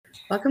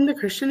Welcome to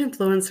Christian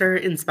Influencer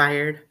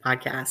Inspired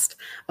Podcast,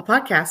 a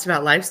podcast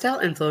about lifestyle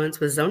influence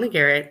with Zona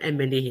Garrett and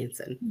Mindy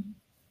Hansen.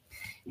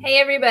 Hey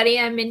everybody,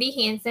 I'm Mindy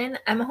Hansen.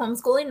 I'm a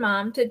homeschooling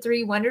mom to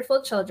 3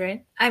 wonderful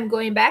children. I'm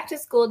going back to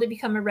school to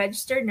become a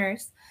registered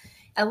nurse.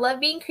 I love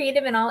being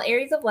creative in all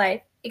areas of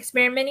life,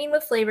 experimenting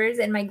with flavors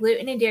in my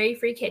gluten and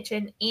dairy-free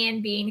kitchen,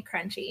 and being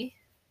crunchy.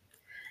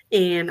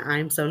 And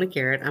I'm Zona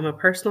Garrett. I'm a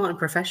personal and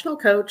professional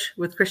coach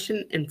with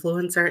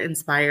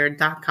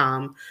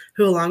ChristianInfluencerInspired.com,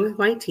 who, along with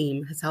my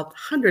team, has helped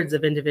hundreds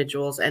of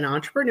individuals and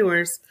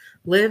entrepreneurs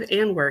live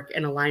and work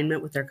in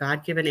alignment with their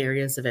God-given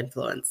areas of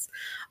influence.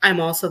 I'm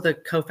also the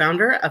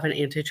co-founder of an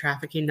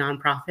anti-trafficking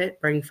nonprofit,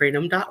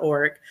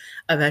 BringFreedom.org,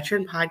 a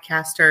veteran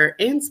podcaster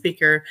and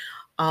speaker,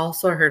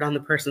 also heard on the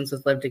Persons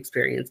with Lived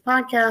Experience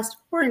podcast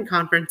or in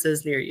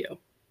conferences near you.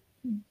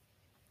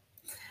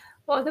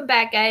 Welcome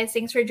back, guys.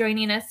 Thanks for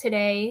joining us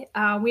today.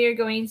 We are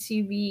going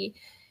to be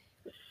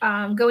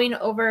going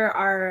over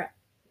our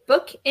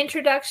book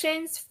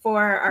introductions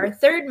for our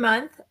 3rd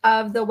month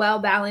of The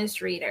Well-Balanced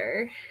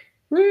Reader.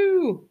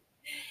 Woo!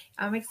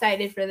 I'm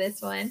excited for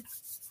this one.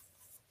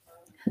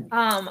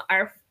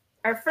 Our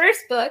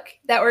first book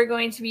that we're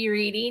going to be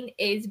reading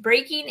is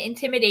Breaking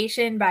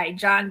Intimidation by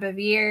John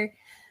Bevere.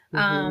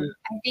 I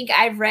think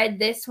I've read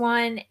this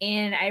one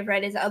and I've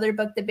read his other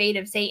book, The Bait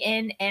of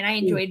Satan, and I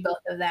enjoyed both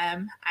of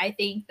them. I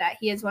think that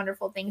he has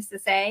wonderful things to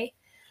say.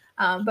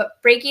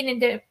 But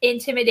Breaking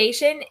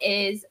Intimidation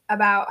is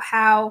about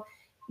how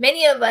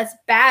many of us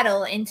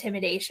battle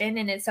intimidation,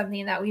 and it's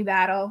something that we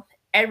battle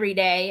every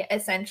day,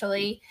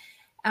 essentially.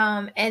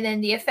 And then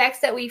the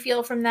effects that we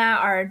feel from that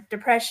are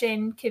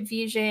depression,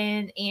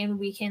 confusion, and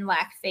we can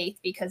lack faith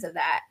because of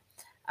that.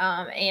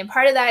 And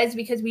part of that is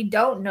because we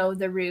don't know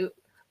the root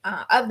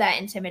of that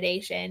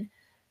intimidation.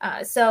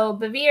 So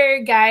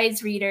Bevere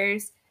guides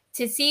readers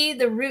to see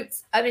the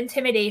roots of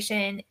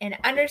intimidation and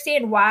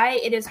understand why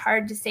it is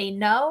hard to say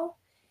no,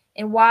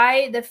 and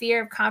why the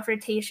fear of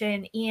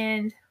confrontation,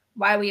 and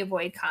why we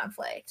avoid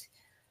conflict.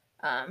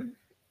 And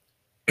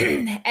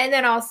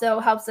then also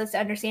helps us to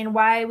understand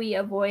why we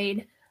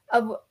avoid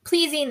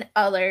pleasing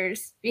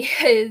others,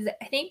 because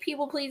I think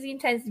people pleasing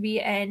tends to be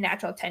a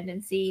natural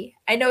tendency.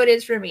 I know it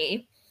is for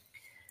me.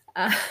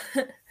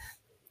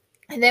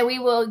 And then we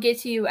will get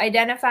to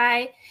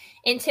identify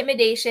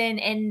intimidation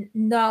and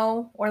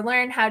know or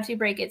learn how to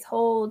break its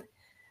hold.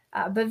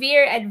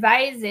 Bevere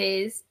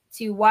advises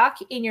to walk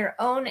in your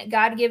own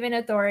God-given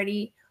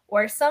authority,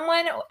 or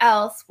someone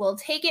else will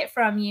take it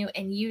from you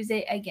and use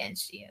it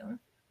against you.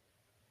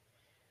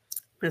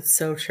 That's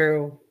so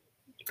true.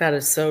 That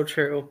is so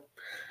true.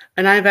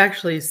 And I've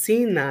actually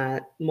seen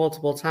that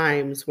multiple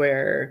times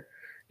where,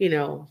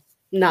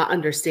 not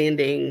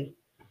understanding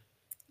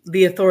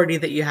the authority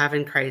that you have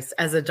in Christ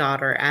as a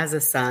daughter, as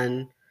a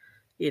son,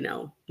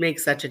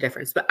 makes such a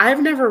difference. But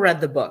I've never read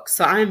the book,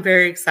 so I'm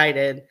very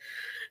excited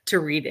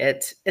to read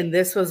it. And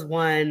this was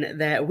one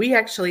that we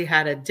actually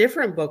had a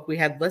different book we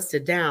had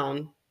listed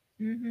down.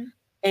 Mm-hmm.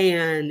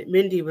 And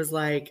Mindy was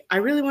like, I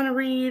really want to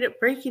read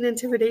Breaking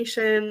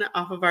Intimidation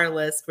off of our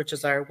list, which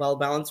is our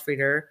Well-Balanced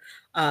Reader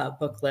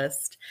book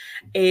list.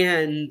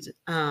 And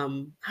I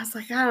was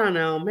like, I don't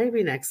know,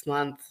 maybe next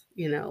month,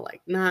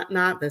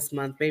 not this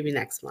month, maybe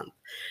next month.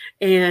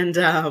 And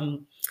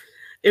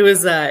it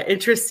was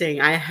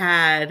interesting. I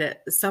had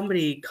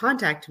somebody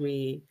contact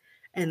me,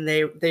 and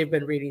they've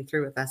been reading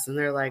through with us, and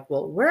they're like,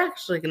 well, we're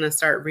actually going to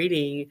start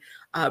reading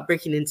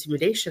Breaking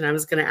Intimidation. I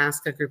was going to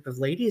ask a group of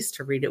ladies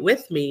to read it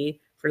with me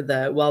for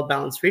the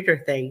Well-Balanced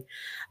Reader thing.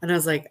 And I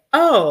was like,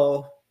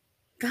 oh,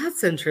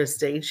 that's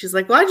interesting. She's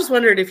like, well, I just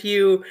wondered if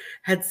you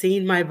had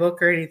seen my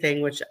book or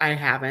anything, which I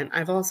haven't.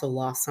 I've also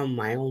lost some of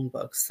my own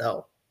books,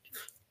 so.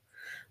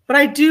 But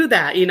I do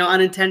that,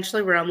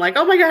 unintentionally, where I'm like,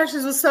 oh my gosh,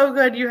 this was so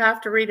good, you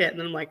have to read it. And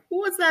then I'm like,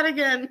 what's that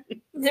again?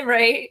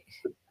 Right.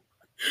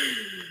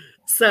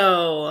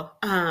 So,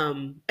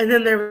 and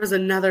then there was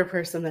another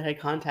person that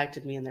had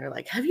contacted me, and they're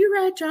like, have you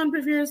read John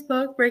Bevere's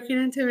book,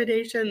 Breaking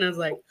Intimidation? And I was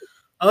like,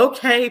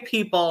 okay,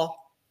 people,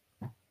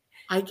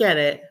 I get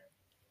it.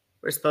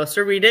 We're supposed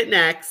to read it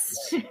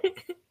next.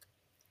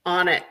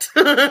 On it.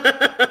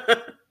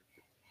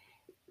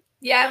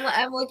 Yeah,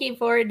 I'm looking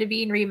forward to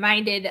being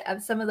reminded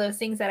of some of those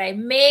things that I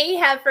may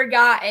have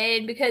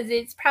forgotten, because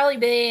it's probably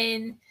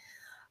been,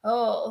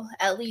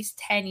 at least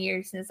 10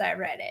 years since I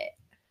read it.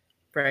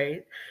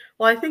 Right.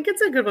 Well, I think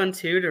it's a good one,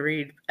 too, to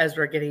read as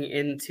we're getting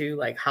into,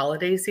 like,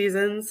 holiday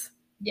seasons.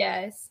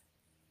 Yes.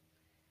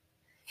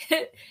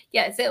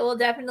 Yes, it will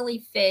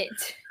definitely fit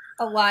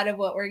a lot of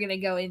what we're going to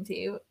go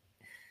into.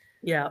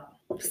 Yeah.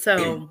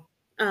 So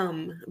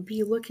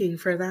be looking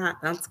for that.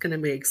 That's going to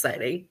be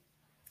exciting.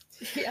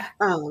 Yeah.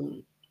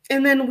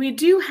 And then we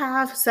do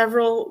have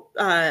several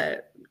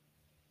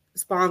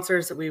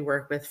sponsors that we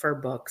work with for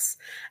books.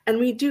 And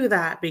we do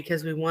that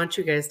because we want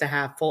you guys to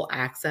have full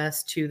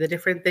access to the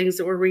different things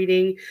that we're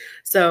reading.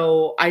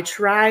 So I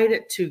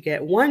tried to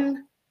get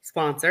one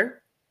sponsor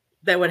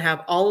that would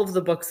have all of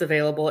the books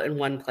available in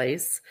one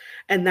place.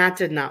 And that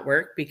did not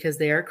work because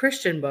they are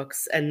Christian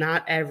books, and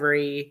not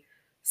every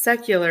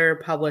secular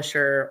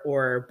publisher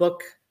or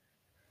book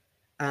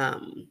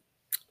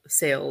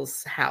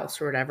sales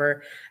house or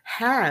whatever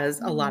has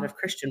a lot of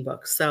Christian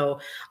books. So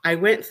I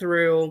went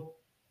through,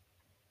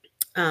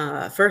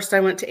 first I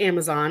went to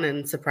Amazon,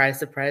 and surprise,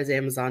 surprise,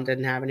 Amazon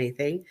didn't have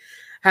anything,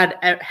 have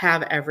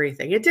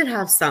everything. It did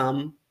have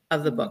some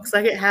of the books.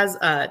 Like it has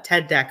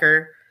Ted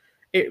Decker.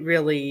 It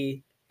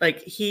really,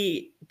 like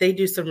they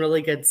do some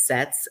really good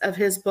sets of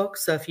his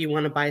books. So if you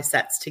want to buy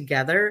sets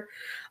together,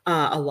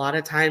 a lot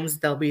of times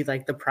they'll be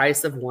like the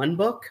price of one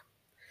book.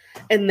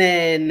 And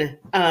then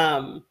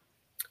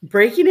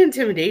Breaking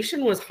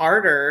Intimidation was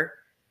harder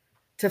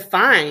to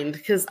find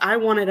because I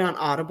wanted on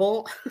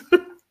Audible.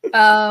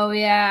 Oh,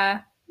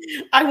 yeah.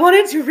 I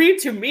wanted to read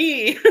to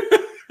me.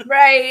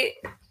 Right.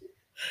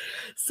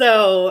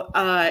 So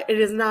it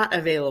is not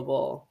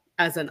available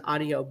as an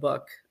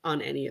audiobook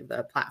on any of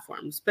the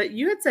platforms. But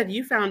you had said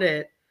you found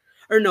it,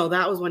 or no,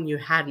 that was one you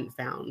hadn't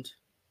found.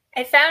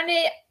 I found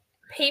it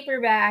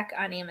paperback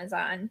on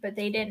Amazon, but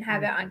they didn't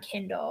have it on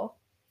Kindle.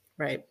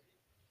 Right.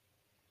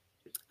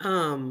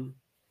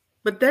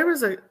 But there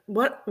was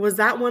what was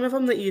that one of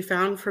them that you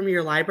found from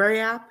your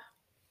library app?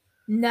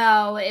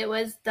 No, it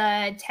was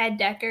the Ted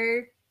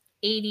Decker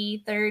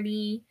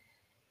 80/30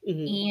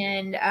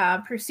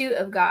 and Pursuit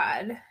of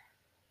God.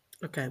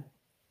 Okay.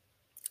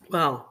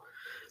 Well,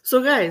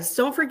 so guys,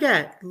 don't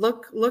forget,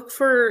 look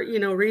for,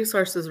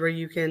 resources where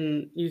you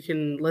can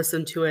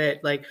listen to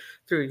it like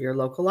through your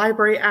local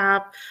library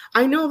app.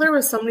 I know there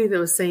was somebody that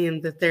was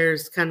saying that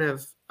there's kind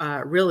of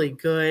really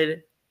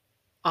good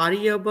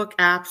audiobook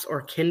apps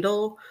or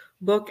Kindle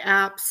book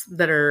apps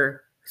that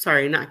are,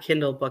 sorry, not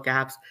Kindle book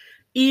apps,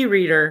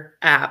 e-reader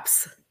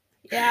apps.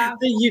 Yeah.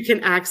 That you can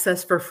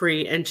access for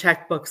free and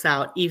check books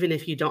out even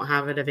if you don't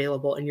have it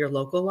available in your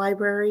local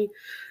library.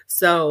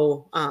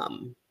 So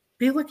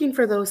be looking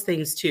for those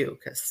things too,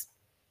 because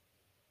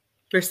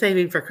we're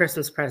saving for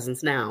Christmas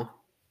presents now.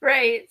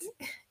 Right.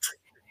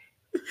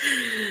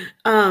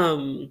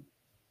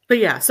 But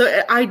yeah,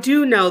 so I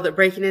do know that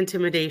Breaking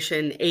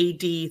Intimidation,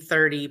 AD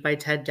 30 by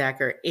Ted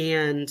Decker,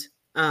 and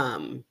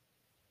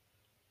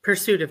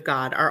Pursuit of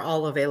God are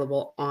all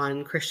available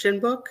on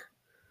Christian Book,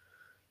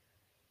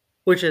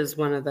 which is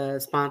one of the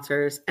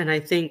sponsors. And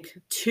I think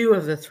 2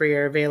 of the 3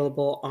 are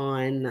available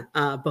on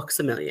Books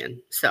A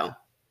Million. So,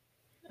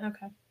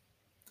 okay.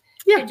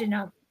 Yeah. Good to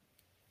know.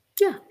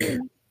 Yeah.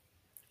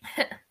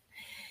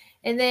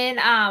 And then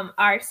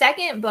our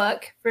second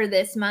book for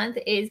this month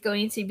is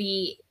going to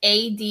be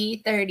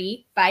AD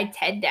 30 by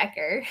Ted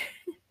Decker.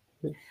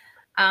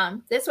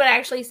 This one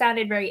actually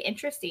sounded very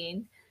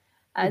interesting.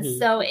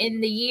 So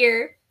in the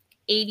year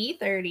AD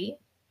 30,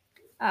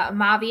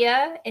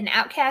 Mavia, an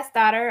outcast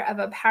daughter of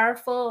a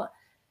powerful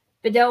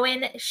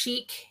Bedouin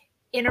sheik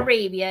in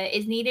Arabia,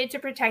 is needed to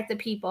protect the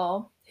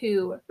people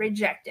who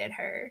rejected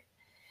her.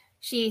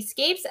 She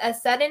escapes a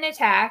sudden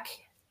attack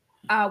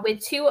with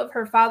 2 of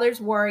her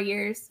father's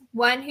warriors,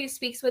 one who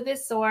speaks with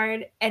his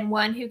sword and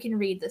one who can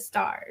read the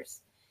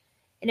stars.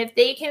 And if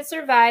they can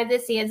survive the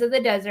sands of the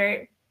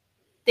desert,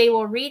 they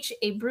will reach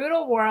a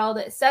brutal world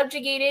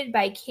subjugated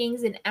by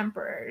kings and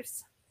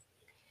emperors.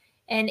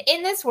 And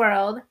in this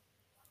world,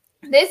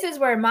 this is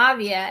where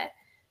Mavia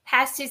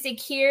has to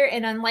secure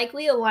an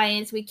unlikely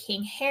alliance with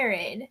King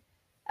Herod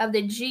of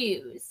the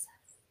Jews.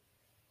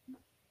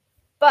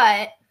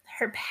 But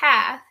her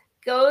path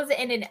goes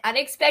in an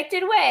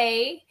unexpected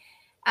way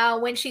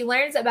when she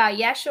learns about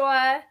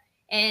Yeshua,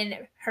 and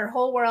her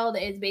whole world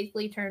is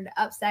basically turned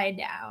upside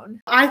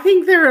down. I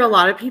think there are a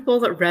lot of people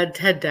that read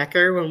Ted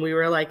Decker when we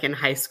were like in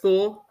high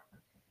school.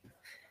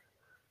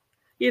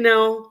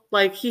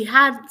 Like he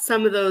had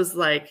some of those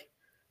like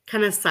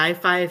kind of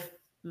sci-fi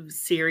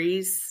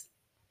series.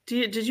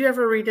 Did you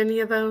ever read any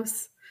of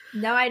those?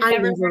 No, I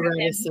never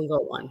read a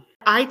single one.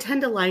 I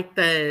tend to like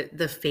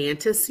the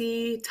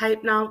fantasy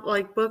type novel,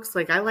 like books.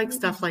 Like I like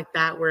stuff like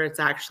that where it's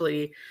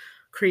actually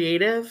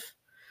creative.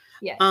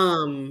 Yes.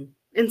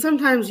 And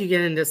sometimes you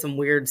get into some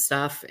weird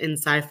stuff in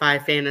sci-fi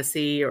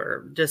fantasy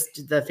or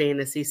just the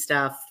fantasy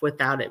stuff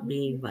without it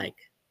being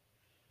like,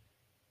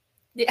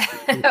 yeah,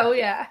 oh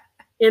yeah,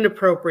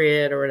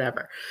 inappropriate or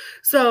whatever.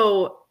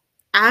 So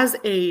as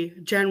a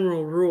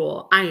general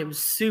rule, I am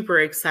super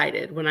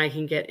excited when I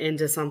can get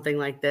into something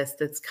like this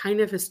that's kind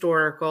of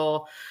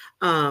historical,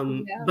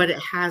 but it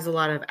has a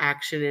lot of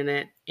action in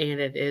it, and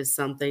it is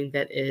something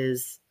that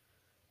is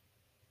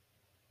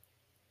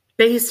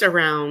based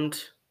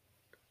around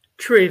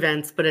true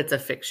events, but it's a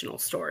fictional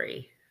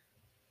story.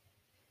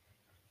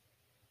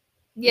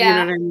 Yeah. You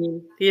know what I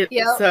mean? Yep.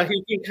 So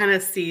you can kind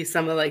of see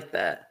some of like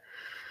the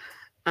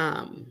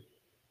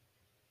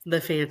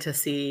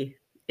fantasy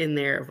in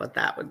there of what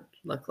that would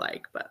look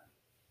like. But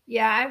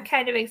yeah, I'm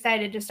kind of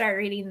excited to start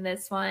reading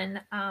this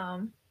one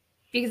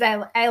because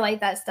I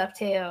like that stuff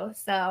too.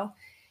 So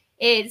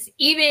it's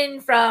even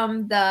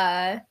from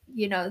the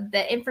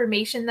the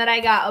information that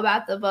I got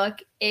about the book,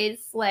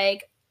 it's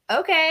like,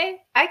 okay,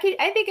 I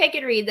think I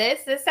could read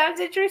this. This sounds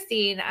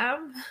interesting.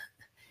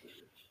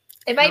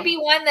 It might be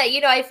one that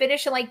I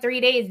finish in like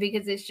 3 days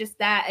because it's just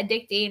that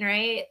addicting,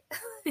 right?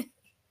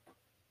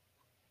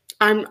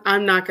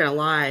 I'm not gonna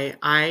lie.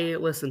 I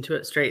listened to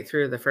it straight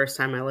through the first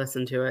time I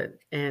listened to it,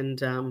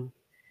 and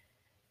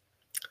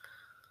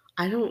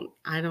I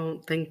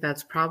don't think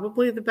that's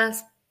probably the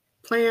best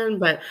plan,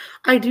 but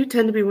I do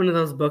tend to be one of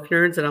those book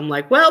nerds that I'm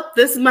like, well,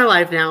 this is my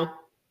life now.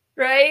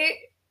 Right?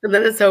 And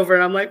then it's over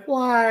and I'm like,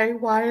 why?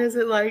 Why is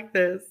it like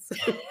this?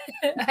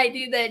 I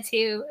do that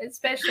too,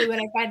 especially when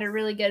I find a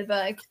really good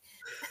book.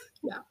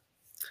 Yeah.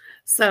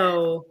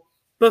 So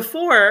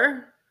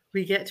before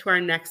we get to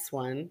our next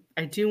one,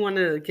 I do want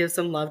to give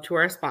some love to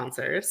our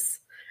sponsors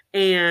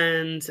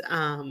and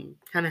kind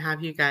of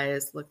have you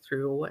guys look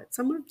through what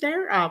some of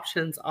their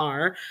options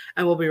are.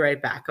 And we'll be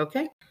right back,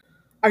 okay?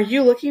 Are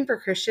you looking for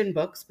Christian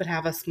books but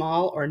have a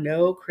small or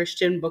no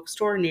Christian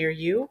bookstore near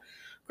you?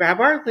 Grab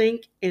our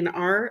link in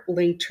our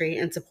link tree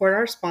and support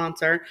our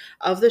sponsor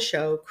of the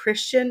show,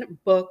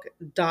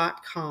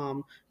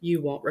 christianbook.com.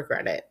 You won't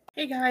regret it.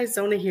 Hey guys,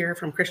 Zona here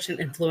from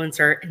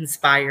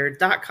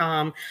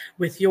ChristianInfluencerInspired.com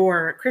with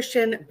your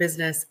Christian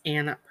business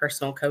and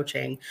personal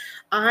coaching.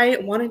 I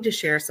wanted to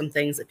share some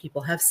things that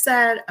people have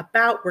said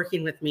about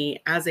working with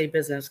me as a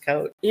business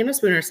coach. Anna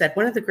Spooner said,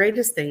 one of the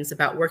greatest things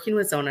about working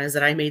with Zona is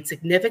that I made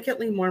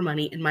significantly more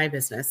money in my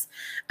business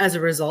as a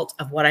result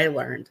of what I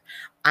learned.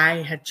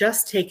 I had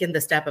just taken the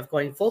step of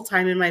going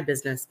full-time in my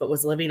business, but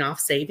was living off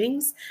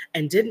savings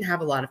and didn't have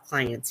a lot of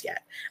clients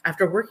yet.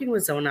 After working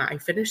with Zona, I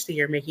finished the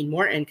year making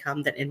more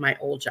income than in my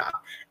old job.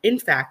 In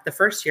fact, the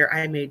first year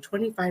I made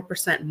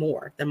 25%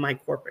 more than my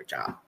corporate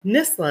job.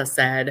 Nisla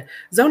said,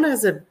 Zona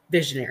is a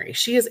visionary.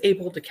 She is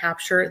able to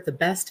capture the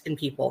best in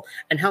people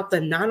and help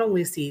them not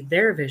only see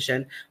their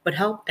vision, but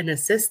help and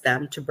assist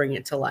them to bring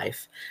it to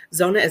life.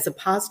 Zona is a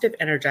positive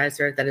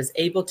energizer that is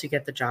able to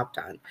get the job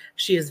done.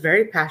 She is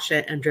very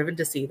passionate and driven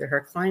to see that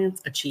her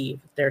clients achieve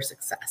their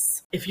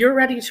success. If you're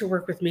ready to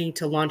work with me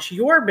to launch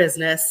your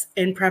business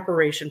in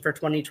preparation for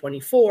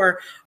 2024,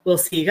 we'll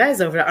see you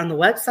guys over on the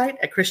website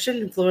at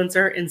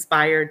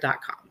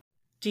ChristianInfluencerInspired.com.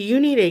 Do you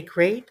need a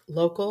great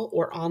local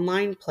or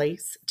online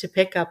place to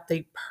pick up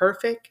the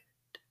perfect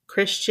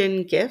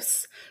Christian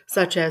gifts,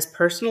 such as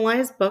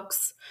personalized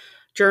books,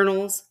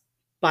 journals,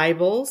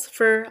 Bibles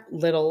for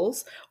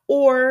littles,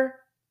 or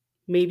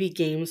maybe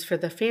games for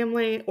the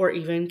family, or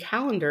even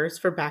calendars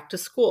for back to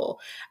school?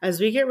 As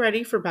we get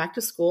ready for back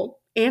to school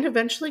and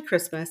eventually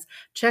Christmas,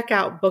 check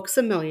out Books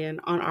A Million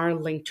on our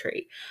link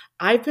tree.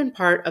 I've been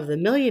part of the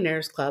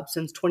Millionaires Club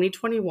since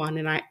 2021,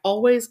 and I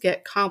always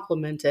get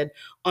complimented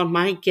on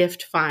my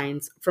gift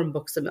finds from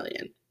Books A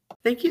Million.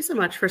 Thank you so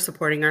much for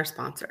supporting our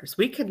sponsors.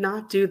 We could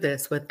not do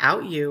this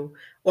without you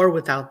or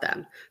without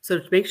them.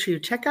 So make sure you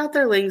check out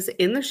their links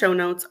in the show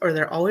notes, or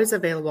they're always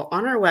available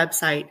on our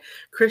website,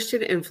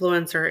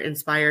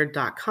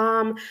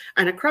 ChristianInfluencerInspired.com.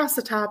 And across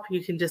the top,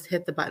 you can just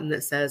hit the button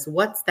that says,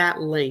 what's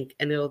that link?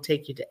 And it'll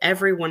take you to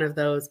every one of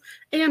those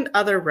and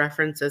other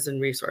references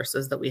and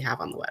resources that we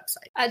have on the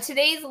website.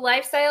 Today's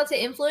Lifestyle to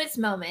Influence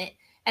moment.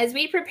 As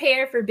we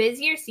prepare for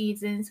busier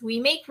seasons, we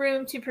make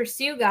room to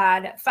pursue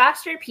God,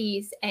 foster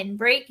peace, and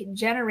break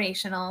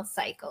generational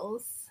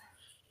cycles.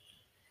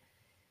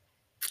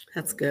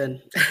 That's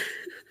good.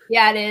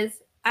 Yeah, it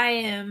is.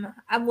 I'm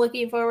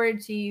looking forward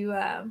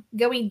to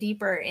going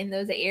deeper in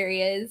those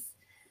areas.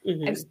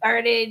 Mm-hmm. I've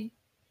started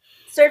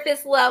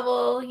surface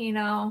level,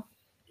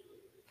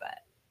 but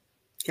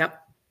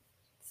yep,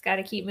 it's got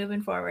to keep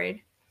moving forward.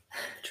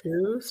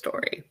 True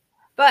story.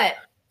 But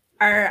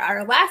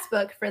our last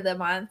book for the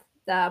month,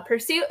 The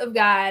Pursuit of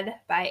God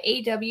by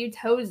A.W.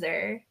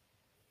 Tozer,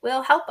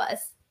 will help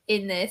us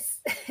in this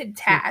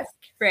task,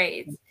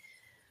 right?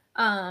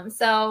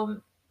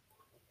 So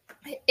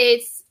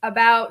it's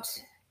about,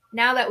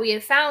 now that we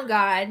have found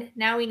God,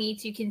 now we need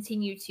to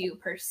continue to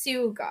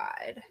pursue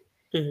God.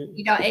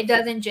 Mm-hmm. It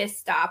doesn't just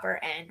stop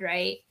or end,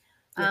 right?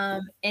 Yeah.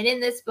 And in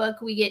this book,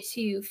 we get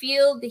to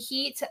feel the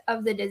heat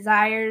of the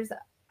desires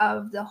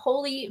of the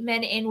holy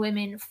men and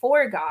women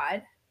for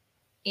God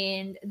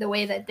and the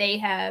way that they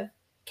have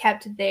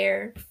kept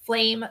their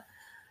flame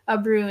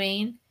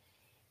brewing.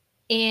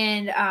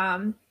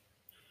 And,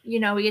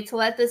 we get to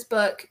let this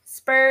book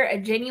spur a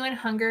genuine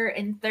hunger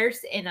and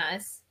thirst in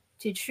us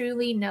to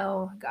truly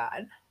know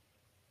God.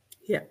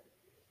 Yeah.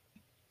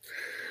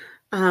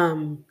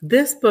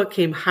 This book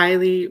came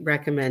highly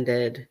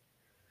recommended,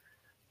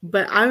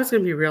 but I was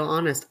going to be real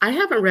honest. I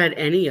haven't read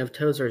any of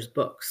Tozer's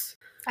books.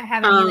 I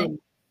haven't either.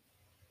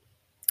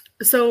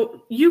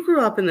 So you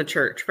grew up in the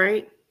church,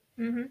 right?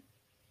 Mm-hmm.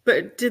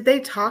 But did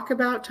they talk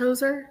about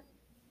Tozer?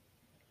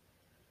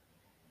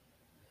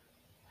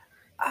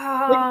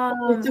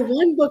 Like the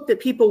one book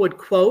that people would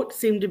quote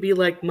seemed to be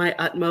like My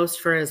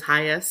Utmost for His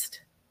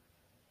Highest.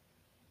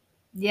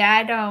 Yeah,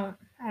 I don't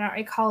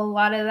recall a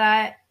lot of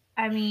that.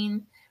 I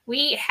mean,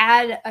 we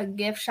had a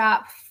gift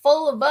shop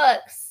full of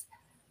books,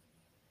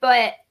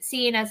 but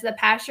seeing as the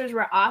pastors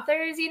were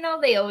authors,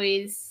 they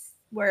always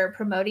were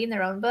promoting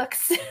their own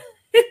books.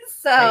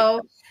 So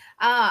right.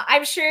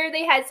 I'm sure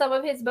they had some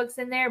of his books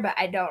in there, but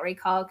I don't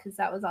recall because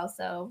that was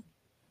also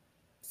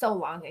so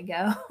long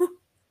ago.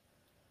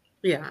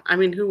 Yeah, I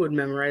mean, who would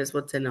memorize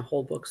what's in a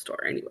whole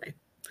bookstore anyway?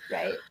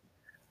 Right.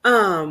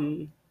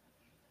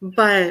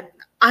 But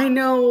I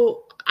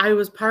know I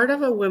was part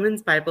of a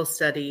women's Bible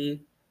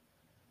study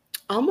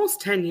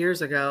almost 10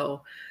 years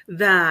ago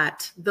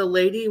that the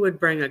lady would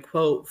bring a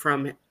quote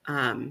from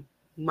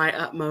My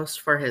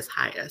Utmost for His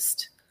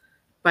Highest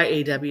by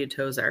A.W.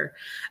 Tozer.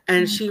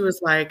 And she was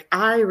like,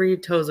 I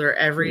read Tozer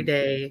every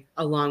day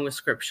along with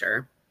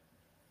scripture.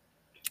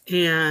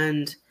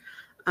 And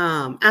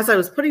as I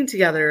was putting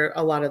together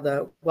a lot of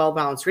the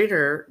Well-Balanced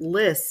Reader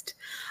list,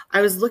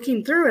 I was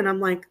looking through and I'm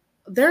like,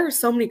 there are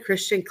so many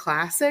Christian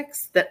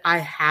classics that I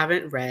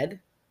haven't read.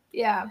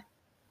 Yeah.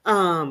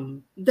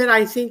 That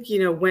I think,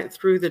 went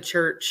through the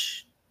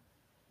church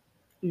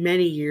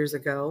many years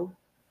ago,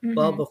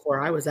 well,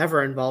 before I was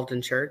ever involved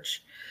in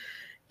church.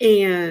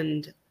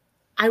 And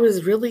I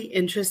was really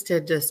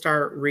interested to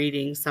start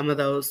reading some of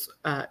those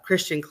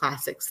Christian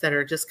classics that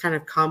are just kind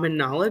of common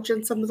knowledge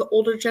in some of the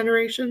older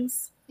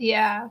generations.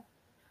 Yeah.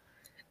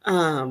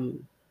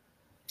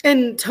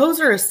 And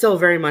Tozer is still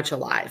very much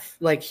alive.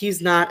 Like,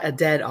 he's not a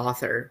dead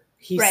author.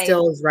 He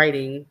still is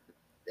writing,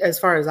 as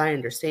far as I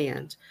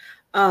understand.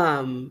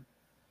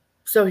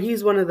 So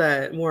he's one of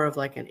the more of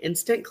like an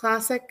instant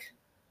classic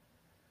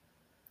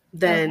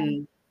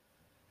than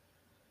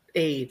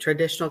a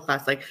traditional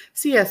classic. Like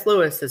C.S.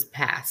 Lewis is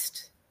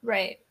past.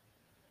 Right.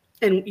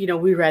 And,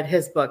 we read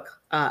his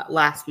book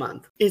last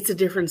month. It's a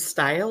different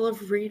style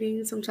of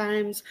reading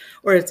sometimes,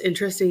 or it's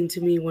interesting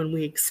to me when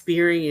we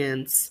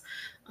experience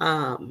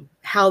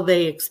how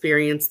they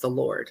experience the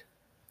Lord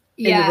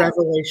and the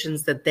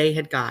revelations that they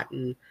had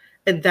gotten.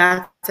 And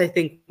that's, I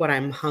think, what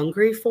I'm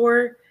hungry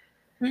for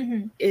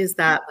is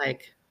that,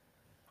 like,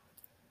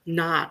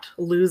 not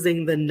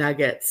losing the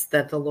nuggets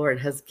that the Lord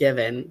has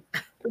given.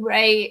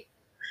 Right.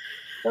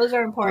 Those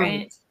are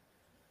important.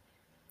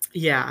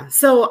 Yeah.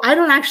 So I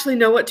don't actually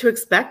know what to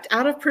expect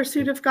out of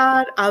Pursuit of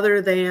God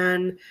other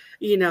than,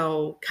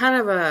 kind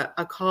of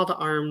a call to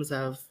arms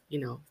of,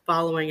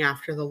 following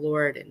after the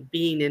Lord and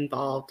being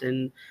involved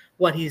in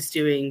what he's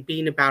doing,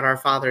 being about our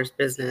Father's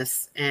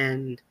business.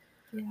 And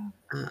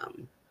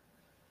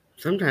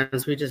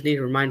sometimes we just need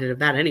reminded of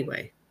that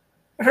anyway.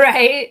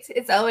 Right.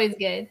 It's always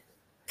good.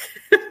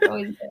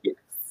 Always good. Yes.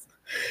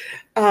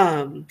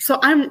 So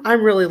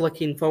I'm really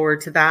looking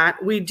forward to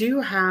that. We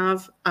do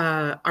have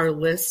our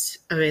list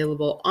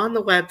available on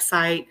the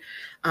website.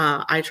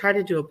 I try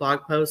to do a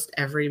blog post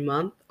every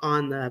month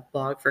on the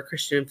blog for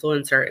Christian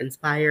Influencer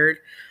Inspired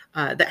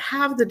that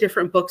have the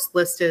different books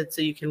listed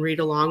so you can read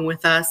along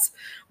with us.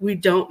 We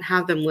don't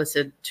have them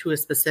listed to a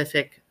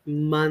specific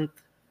month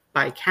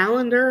by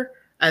calendar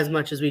as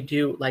much as we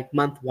do like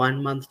month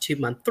 1, month 2,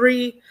 month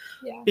 3,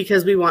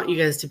 because we want you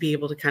guys to be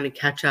able to kind of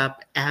catch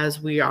up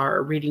as we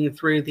are reading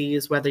through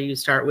these, whether you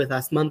start with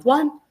us month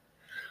 1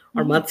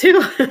 or month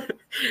 2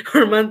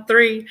 or month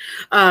 3,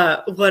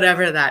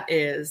 whatever that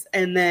is.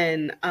 And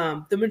then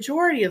the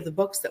majority of the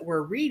books that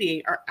we're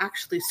reading are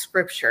actually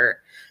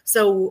scripture.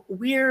 So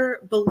we're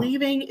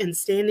believing and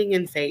standing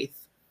in faith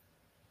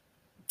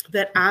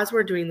that as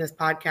we're doing this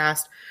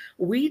podcast,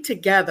 we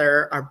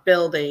together are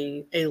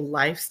building a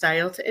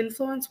lifestyle to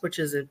influence, which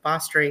is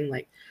fostering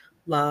like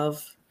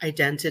love,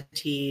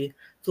 identity,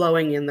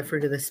 flowing in the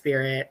fruit of the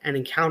Spirit, and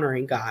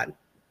encountering God.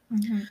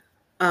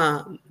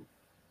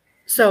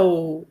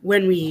 So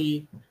when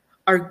we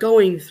are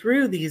going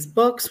through these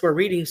books, we're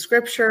reading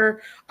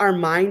scripture, our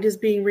mind is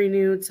being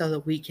renewed so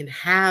that we can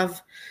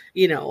have,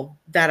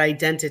 that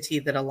identity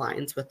that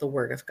aligns with the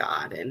Word of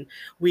God. And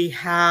we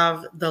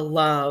have the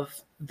love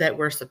that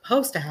we're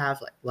supposed to have,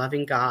 like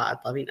loving God,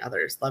 loving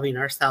others, loving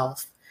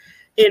ourselves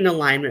in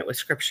alignment with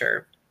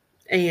scripture.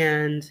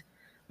 And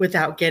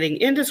without getting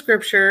into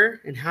scripture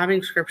and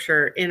having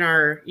scripture in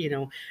our,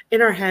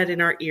 in our head,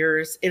 in our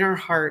ears, in our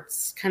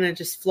hearts, kind of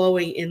just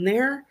flowing in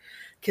there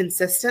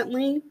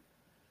consistently,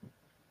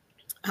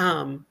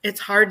 it's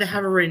hard to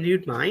have a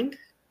renewed mind.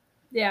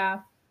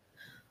 Yeah.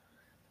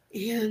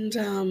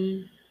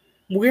 And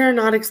we're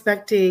not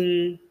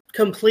expecting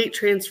complete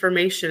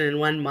transformation in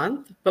 1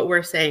 month, but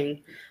we're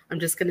saying, I'm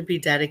just going to be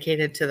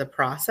dedicated to the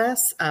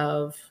process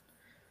of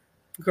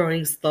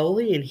growing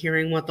slowly and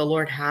hearing what the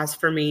Lord has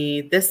for me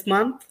this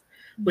month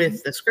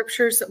with the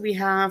scriptures that we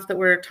have that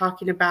we're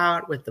talking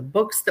about, with the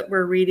books that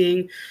we're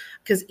reading.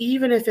 Because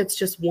even if it's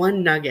just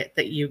one nugget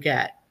that you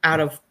get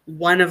out of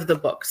one of the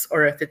books,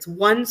 or if it's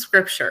one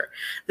scripture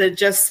that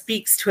just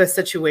speaks to a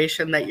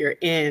situation that you're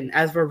in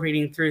as we're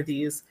reading through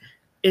these,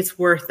 it's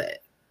worth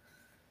it.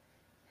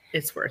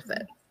 It's worth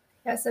it.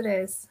 Yes, it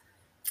is.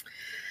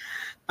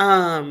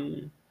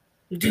 I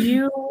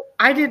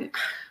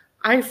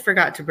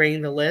forgot to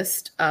bring the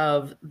list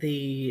of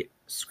the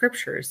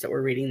scriptures that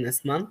we're reading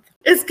this month.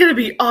 It's going to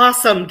be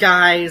awesome,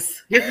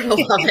 guys. You're going to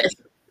love it.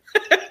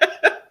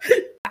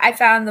 I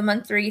found the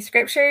month 3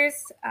 scriptures.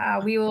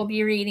 We will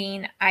be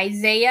reading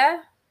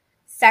Isaiah,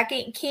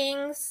 2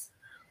 Kings,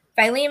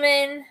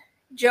 Philemon,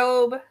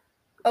 Job,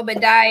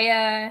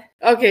 Obadiah.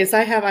 Okay, so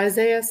I have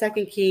Isaiah,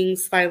 2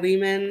 Kings,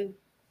 Philemon,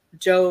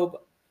 Job,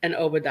 and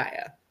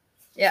Obadiah.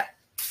 Yep.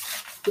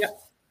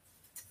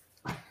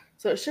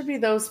 So it should be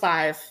those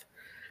 5.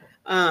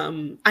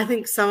 I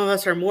think some of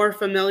us are more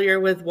familiar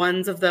with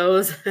ones of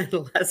those and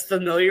less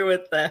familiar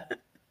with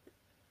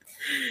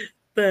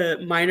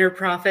the minor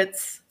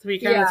prophets we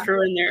kind of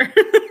threw in there.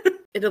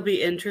 It'll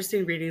be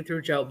interesting reading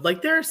through Job.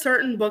 Like, there are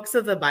certain books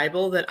of the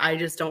Bible that I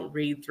just don't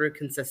read through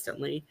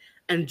consistently,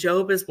 and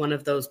Job is one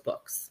of those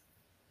books.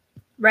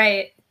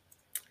 Right.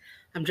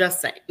 I'm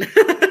just saying. But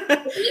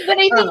I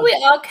think we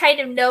all kind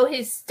of know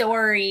his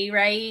story,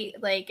 right?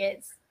 Like,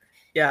 it's...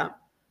 Yeah.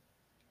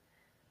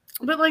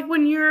 But like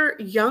when you're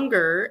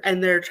younger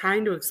and they're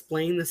trying to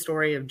explain the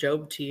story of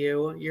Job to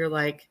you, you're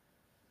like,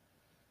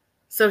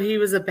 so he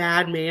was a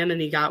bad man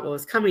and he got what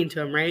was coming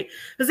to him, right?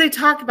 Because they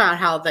talk about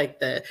how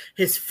like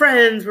his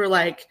friends were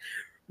like,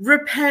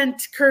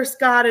 repent, curse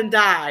God and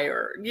die,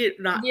 or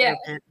not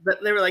repent,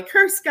 but they were like,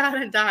 curse God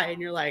and die.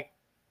 And you're like,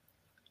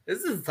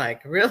 this is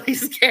like really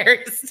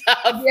scary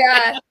stuff.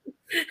 Yeah.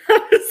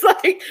 It's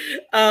like,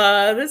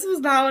 this was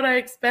not what I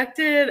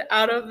expected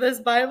out of this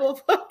Bible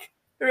book.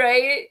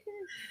 Right.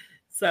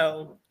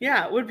 So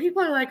yeah, when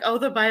people are like, oh,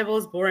 the Bible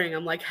is boring,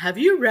 I'm like, have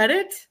you read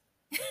it?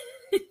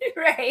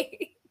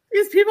 Right.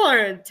 These people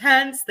are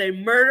intense. They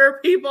murder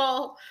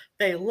people.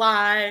 They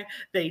lie.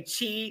 They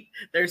cheat.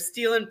 They're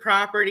stealing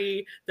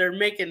property. They're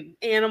making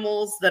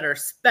animals that are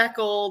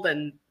speckled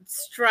and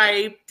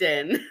striped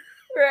and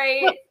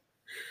right.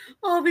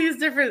 all these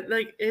different,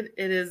 like, it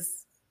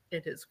is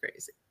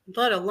crazy.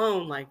 Let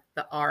alone like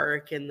the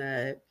Ark and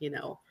the,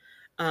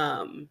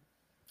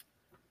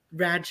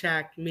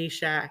 Radshak,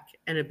 Meshach,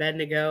 and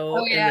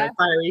Abednego in the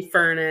fiery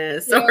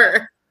furnace. Yeah.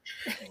 Or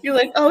you're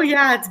like, oh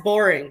yeah, it's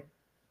boring.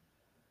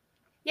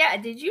 Yeah,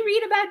 did you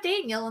read about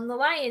Daniel in the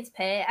lion's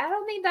pit? I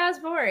don't think that was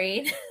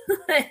boring.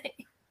 I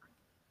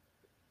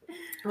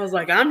was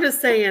like, I'm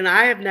just saying,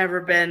 I have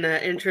never been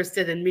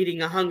interested in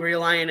meeting a hungry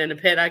lion in a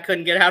pit I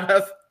couldn't get out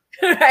of.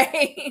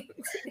 Right.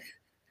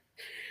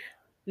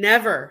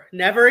 Never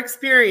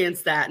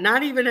experienced that.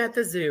 Not even at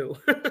the zoo.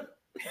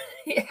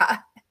 Yeah.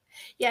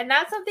 Yeah,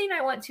 not something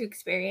I want to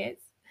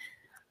experience.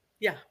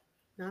 Yeah,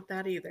 not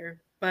that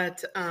either.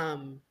 But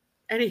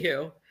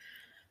anywho,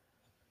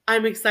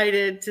 I'm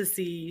excited to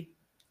see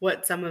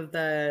what some of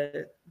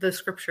the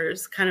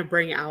scriptures kind of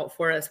bring out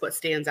for us, what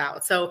stands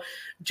out. So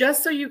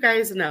just so you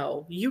guys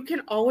know, you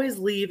can always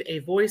leave a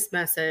voice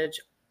message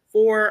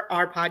for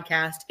our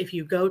podcast if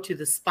you go to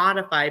the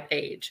Spotify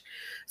page.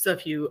 So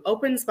if you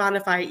open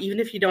Spotify, even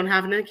if you don't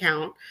have an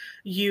account,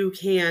 you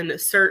can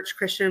search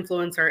Christian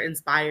Influencer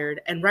Inspired.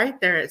 And right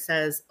there it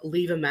says,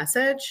 leave a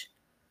message.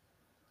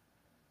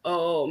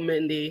 Oh,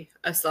 Mindy,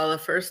 I saw the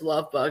first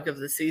love bug of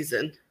the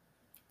season.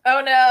 Oh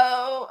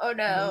no.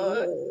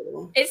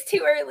 Oh. It's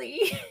too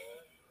early.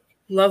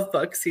 Love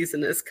bug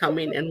season is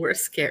coming and we're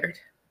scared.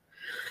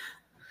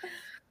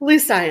 At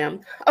least I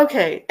am.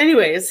 Okay.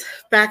 Anyways,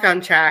 back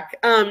on track.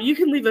 You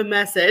can leave a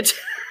message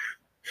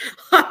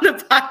on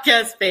the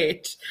podcast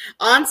page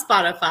on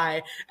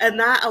Spotify, and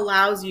that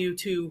allows you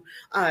to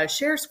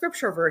share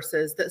scripture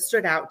verses that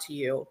stood out to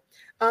you.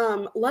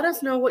 Let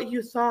us know what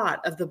you thought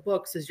of the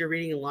books as you're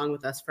reading along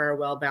with us for our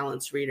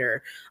well-balanced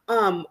reader.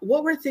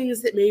 What were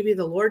things that maybe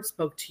the Lord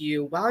spoke to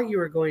you while you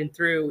were going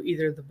through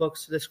either the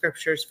books or the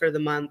scriptures for the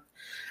month?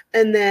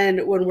 And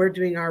then when we're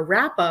doing our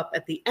wrap up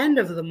at the end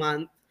of the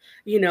month,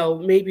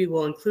 maybe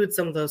we'll include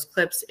some of those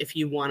clips if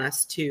you want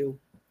us to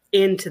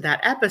into that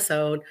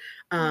episode,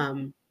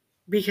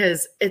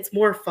 because it's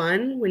more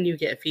fun when you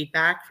get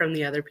feedback from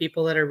the other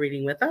people that are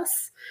reading with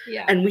us.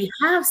 Yeah. And we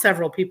have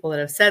several people that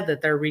have said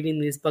that they're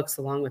reading these books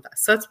along with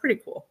us. So it's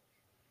pretty cool.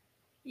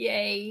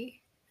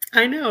 Yay.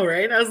 I know,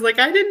 right? I was like,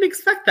 I didn't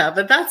expect that,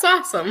 but that's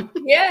awesome.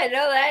 Yeah,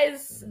 no,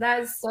 that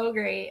is so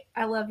great.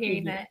 I love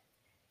hearing that.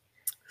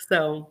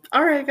 So,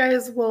 all right,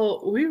 guys.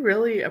 Well, we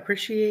really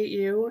appreciate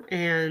you,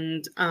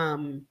 and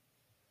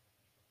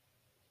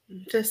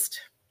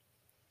just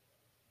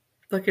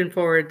looking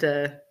forward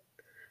to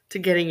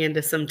getting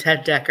into some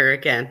Ted Dekker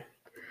again.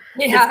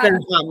 Yeah. It's been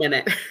a hot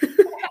minute. I'm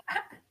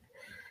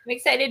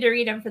excited to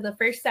read him for the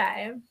first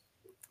time.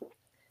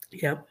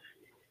 Yep.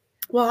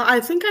 Well, I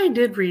think I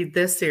did read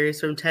this series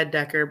from Ted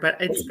Dekker,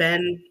 but it's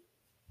been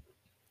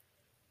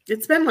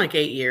like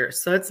 8 years,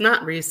 so it's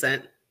not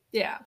recent.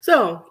 Yeah.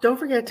 So don't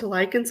forget to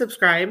like and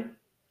subscribe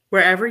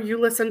wherever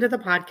you listen to the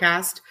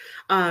podcast.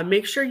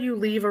 Make sure you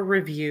leave a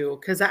review,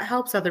 because that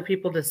helps other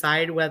people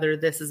decide whether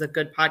this is a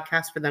good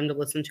podcast for them to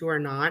listen to or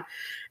not.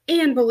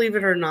 And believe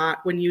it or not,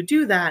 when you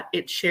do that,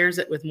 it shares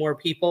it with more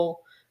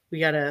people. We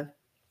got to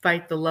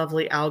fight the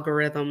lovely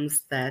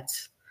algorithms that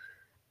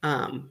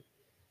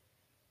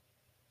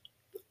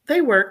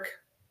they work,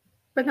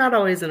 but not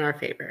always in our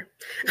favor.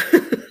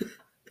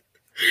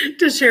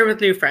 To share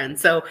with new friends.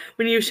 So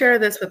when you share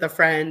this with a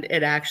friend,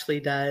 it actually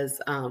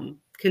does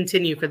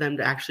continue for them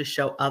to actually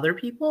show other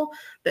people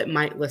that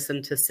might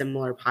listen to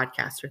similar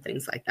podcasts or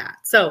things like that.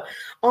 So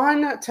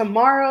on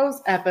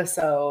tomorrow's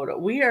episode,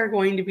 we are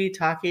going to be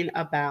talking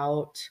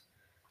about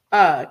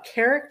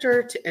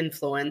character to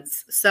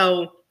influence.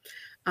 So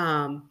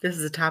this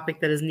is a topic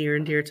that is near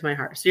and dear to my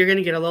heart. So you're going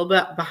to get a little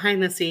bit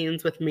behind the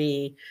scenes with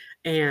me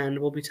and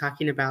we'll be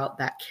talking about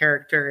that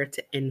character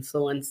to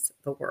influence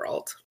the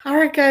world. All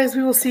right, guys,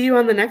 we will see you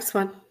on the next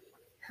one.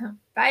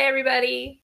 Bye, everybody.